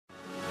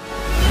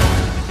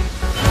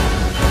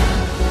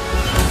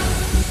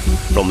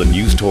From the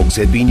Newstalk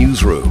ZB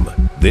Newsroom,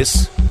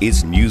 this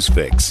is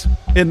Newsfix.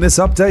 In this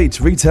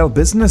update, retail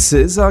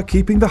businesses are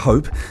keeping the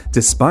hope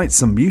despite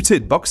some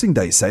muted Boxing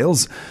Day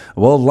sales.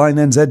 Worldline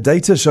NZ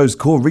data shows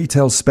core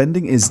retail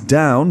spending is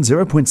down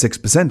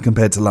 0.6%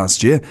 compared to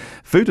last year.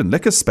 Food and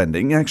liquor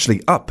spending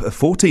actually up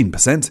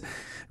 14%.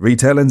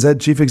 Retail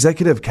NZ Chief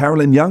Executive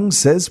Carolyn Young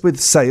says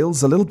with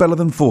sales a little better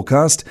than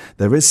forecast,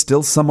 there is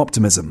still some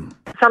optimism.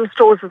 Some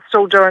stores are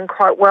still doing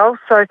quite well,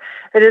 so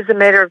it is a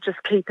matter of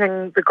just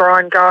keeping the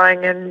grind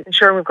going and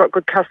ensuring we've got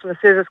good customer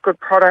service, good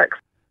products.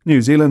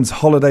 New Zealand's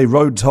holiday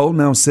road toll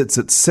now sits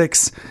at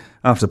 6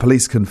 after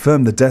police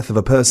confirmed the death of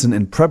a person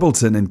in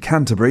Prebleton in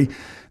Canterbury.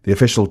 The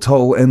official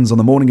toll ends on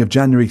the morning of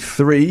January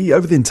 3.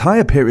 Over the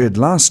entire period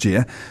last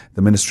year,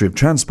 the Ministry of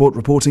Transport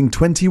reporting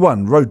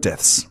 21 road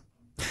deaths.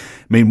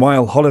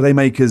 Meanwhile,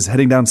 holidaymakers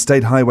heading down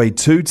State Highway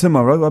 2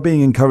 tomorrow are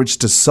being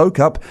encouraged to soak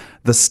up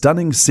the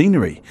stunning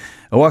scenery.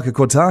 Owaka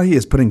Kotahi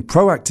is putting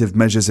proactive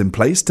measures in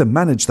place to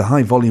manage the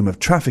high volume of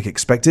traffic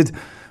expected.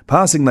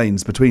 Passing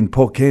lanes between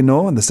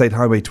Pōkeno and the State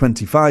Highway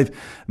 25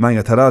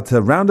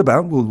 Mangatarata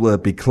roundabout will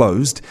be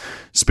closed.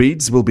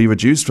 Speeds will be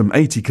reduced from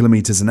 80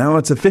 km an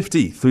hour to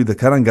 50 through the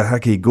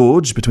Karangahaki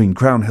Gorge between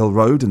Crown Hill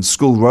Road and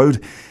School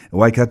Road.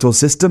 Waikato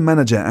System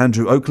Manager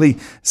Andrew Oakley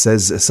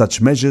says such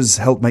measures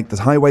help make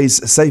the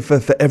highways safer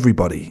for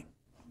everybody.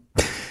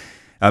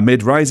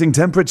 Amid rising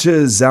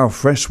temperatures, our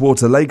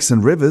freshwater lakes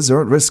and rivers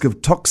are at risk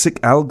of toxic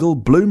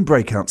algal bloom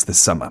breakouts this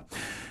summer.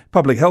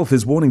 Public Health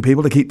is warning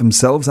people to keep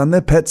themselves and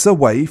their pets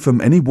away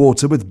from any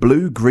water with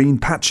blue-green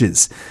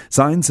patches.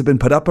 Signs have been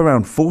put up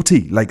around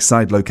 40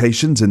 lakeside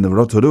locations in the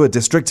Rotorua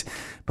district.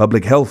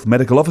 Public Health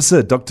Medical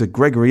Officer Dr.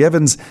 Gregory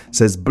Evans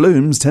says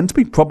blooms tend to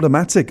be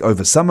problematic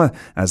over summer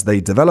as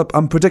they develop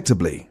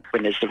unpredictably.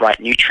 When there's the right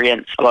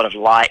nutrients, a lot of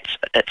light,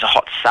 it's a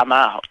hot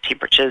summer, hot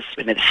temperatures,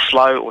 when there's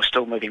slow or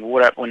still moving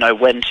water or no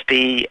wind,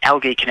 the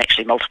algae can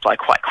actually multiply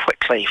quite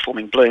quickly,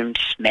 forming blooms,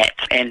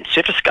 mats and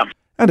surface scum.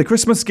 And a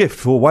Christmas gift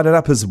for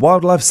Wairarapa's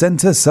Wildlife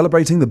Centre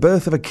celebrating the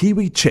birth of a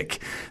kiwi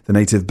chick. The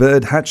native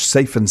bird hatched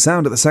safe and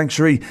sound at the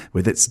sanctuary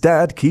with its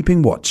dad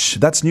keeping watch.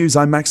 That's news,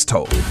 I'm Max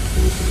Toll.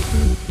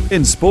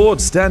 In sport,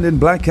 stand-in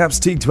Black Caps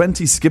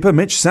T20 skipper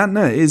Mitch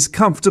Santner is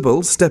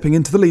comfortable stepping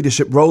into the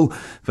leadership role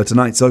for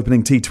tonight's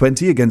opening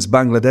T20 against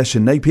Bangladesh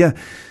in Napier.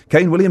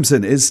 Kane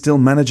Williamson is still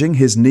managing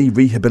his knee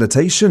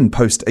rehabilitation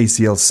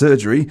post-ACL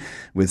surgery,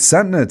 with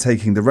Santner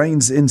taking the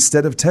reins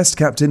instead of Test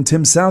captain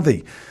Tim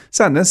Southey.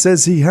 Santner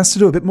says he has to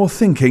do a bit more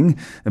thinking,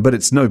 but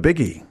it's no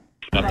biggie.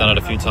 I've done it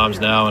a few times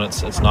now, and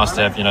it's nice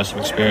to have some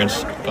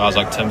experienced guys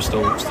like Tim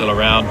still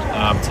around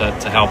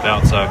to help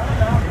out. So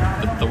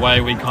the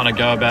way we kind of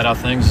go about our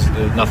things,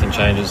 nothing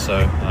changes. So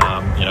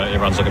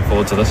everyone's looking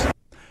forward to this.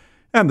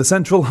 And the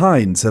Central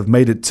Hinds have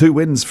made it 2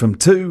 wins from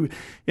 2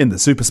 in the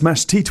Super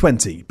Smash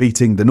T20,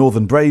 beating the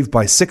Northern Brave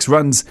by 6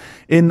 runs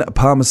in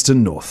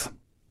Palmerston North.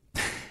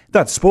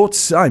 That's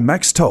sports. I'm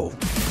Max Toll.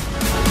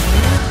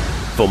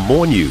 For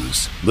more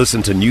news,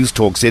 listen to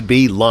Newstalk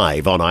ZB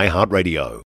live on iHeartRadio.